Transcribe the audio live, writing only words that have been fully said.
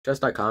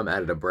Chess.com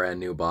added a brand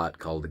new bot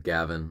called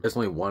Gavin. There's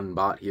only one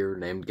bot here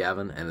named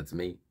Gavin, and it's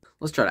me.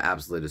 Let's try to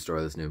absolutely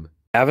destroy this noob.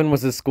 Gavin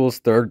was his school's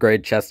 3rd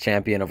grade chess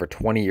champion over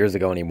 20 years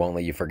ago, and he won't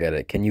let you forget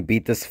it. Can you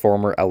beat this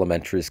former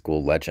elementary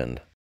school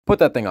legend? Put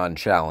that thing on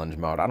challenge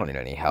mode. I don't need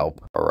any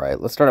help. Alright,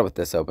 let's start out with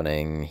this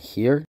opening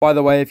here. By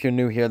the way, if you're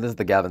new here, this is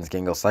the Gavin's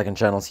Gingle 2nd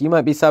channel, so you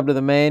might be subbed to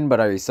the main, but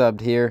are you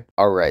subbed here?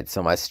 Alright,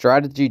 so my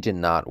strategy did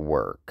not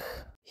work.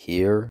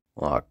 Here?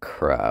 Oh,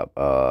 crap.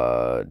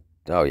 Oh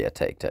yeah,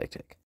 take.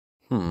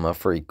 A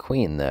free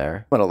queen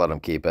there. I'm gonna let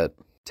him keep it.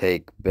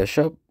 Take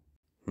bishop?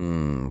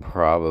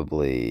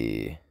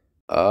 Probably...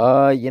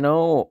 you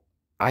know,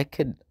 I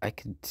could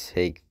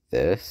take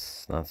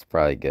this. That's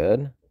probably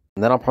good.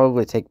 And then I'll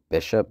probably take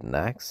bishop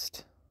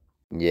next.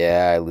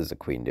 Yeah, I lose a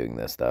queen doing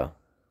this, though.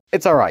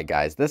 It's alright,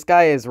 guys. This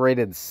guy is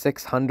rated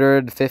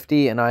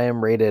 650, and I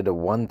am rated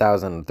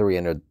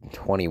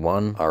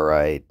 1,321.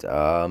 Alright,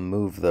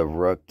 move the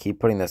rook. Keep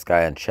putting this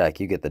guy in check.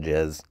 You get the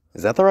jizz.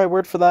 Is that the right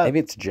word for that? Maybe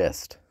it's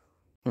gist.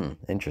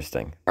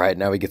 Interesting. Alright,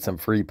 now we get some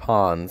free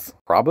pawns.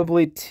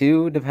 Probably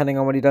 2, depending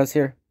on what he does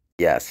here.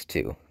 Yes,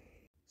 2.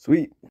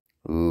 Sweet.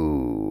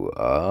 Ooh,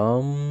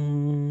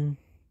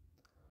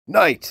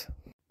 knight!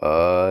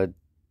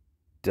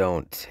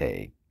 Don't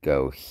take.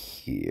 Go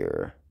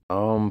here.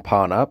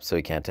 Pawn up, so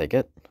he can't take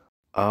it.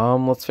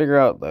 Let's figure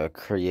out the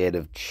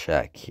creative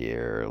check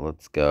here.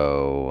 Let's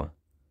go...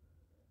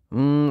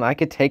 I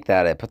could take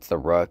that. It puts the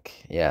rook.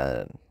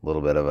 Yeah, a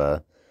little bit of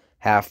a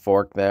half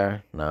fork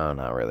there. No,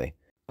 not really.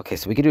 Okay,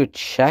 so we could do a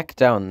check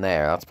down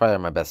there. That's probably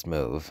my best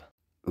move.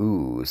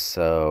 Ooh,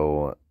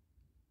 so...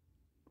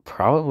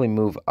 probably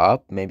move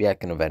up. Maybe I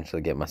can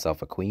eventually get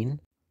myself a queen.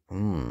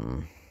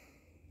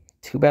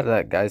 Too bad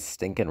that guy's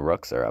stinking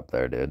rooks are up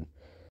there, dude.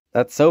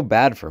 That's so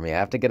bad for me. I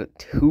have to get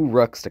 2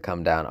 rooks to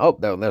come down. Oh,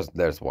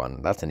 there's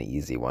one. That's an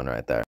easy one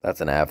right there. That's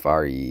an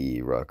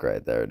FRE rook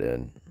right there,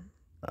 dude.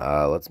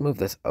 Let's move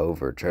this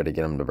over. Try to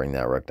get him to bring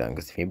that rook down.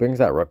 Because if he brings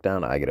that rook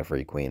down, I get a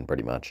free queen,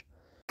 pretty much.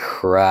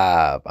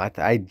 Crap.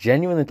 I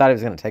genuinely thought he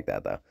was going to take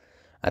that, though.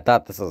 I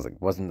thought this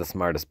wasn't the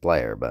smartest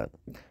player, but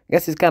I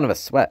guess he's kind of a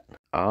sweat.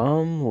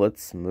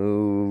 Let's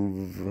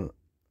move...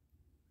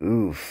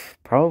 Oof.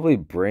 Probably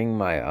bring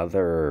my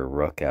other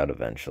rook out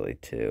eventually,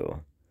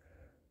 too.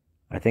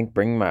 I think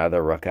bring my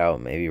other rook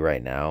out maybe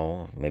right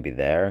now. Maybe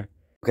there.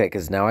 Okay,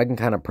 because now I can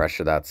kind of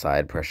pressure that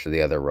side, pressure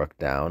the other rook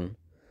down.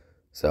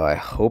 So I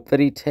hope that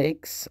he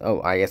takes.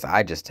 Oh, I guess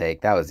I just take.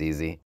 That was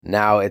easy.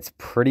 Now it's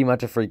pretty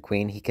much a free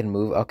queen. He can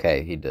move.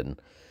 Okay, he didn't.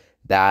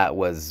 That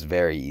was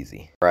very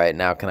easy. Right,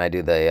 now can I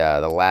do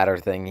the ladder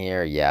thing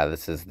here? Yeah,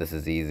 this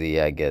is easy.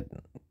 I get...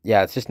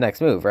 Yeah, it's just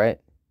next move, right?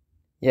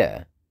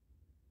 Yeah.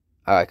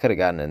 Oh, I could have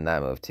gotten in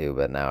that move too,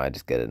 but now I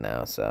just get it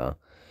now, so...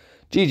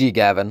 GG,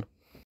 Gavin.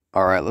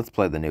 Alright, let's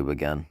play the noob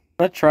again. I'm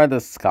gonna try the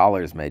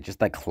Scholar's Mate, just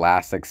that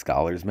classic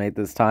Scholar's Mate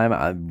this time.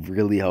 I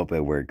really hope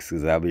it works,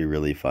 because that would be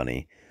really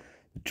funny.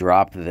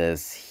 Drop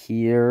this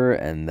here,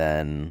 and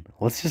then...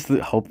 Let's just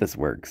hope this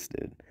works,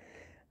 dude.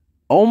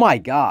 Oh my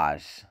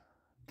gosh!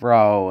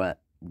 Bro,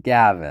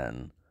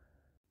 Gavin.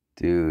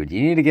 Dude,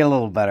 you need to get a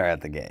little better at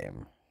the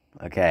game.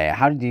 Okay,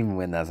 how did you even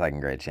win that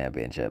 2nd grade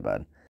championship,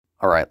 bud?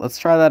 Alright, let's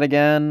try that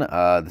again.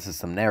 This is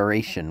some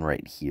narration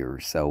right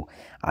here. So,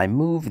 I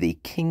move the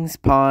king's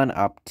pawn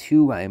up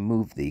 2. I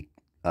move the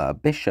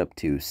bishop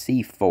to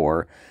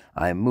c4.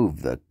 I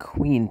move the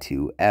queen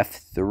to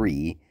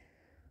f3.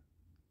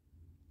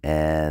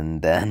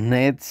 And then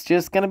it's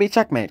just going to be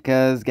checkmate,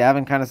 because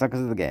Gavin kind of sucks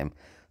at the game.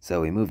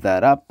 So we move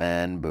that up,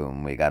 and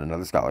boom, we got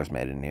another Scholar's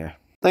Mate in here.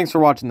 Thanks for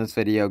watching this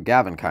video.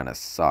 Gavin kind of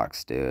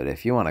sucks, dude.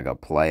 If you want to go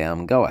play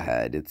him, go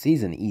ahead.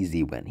 He's an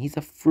easy win. He's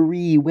a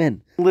free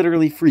win.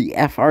 Literally free.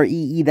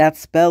 F-R-E-E, that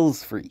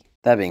spells free.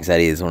 That being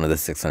said, he is one of the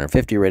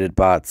 650 rated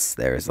bots.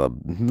 There's a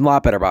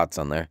lot better bots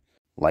on there.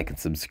 Like and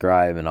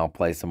subscribe, and I'll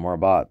play some more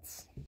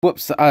bots.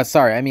 Whoops,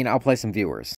 sorry, I mean, I'll play some viewers.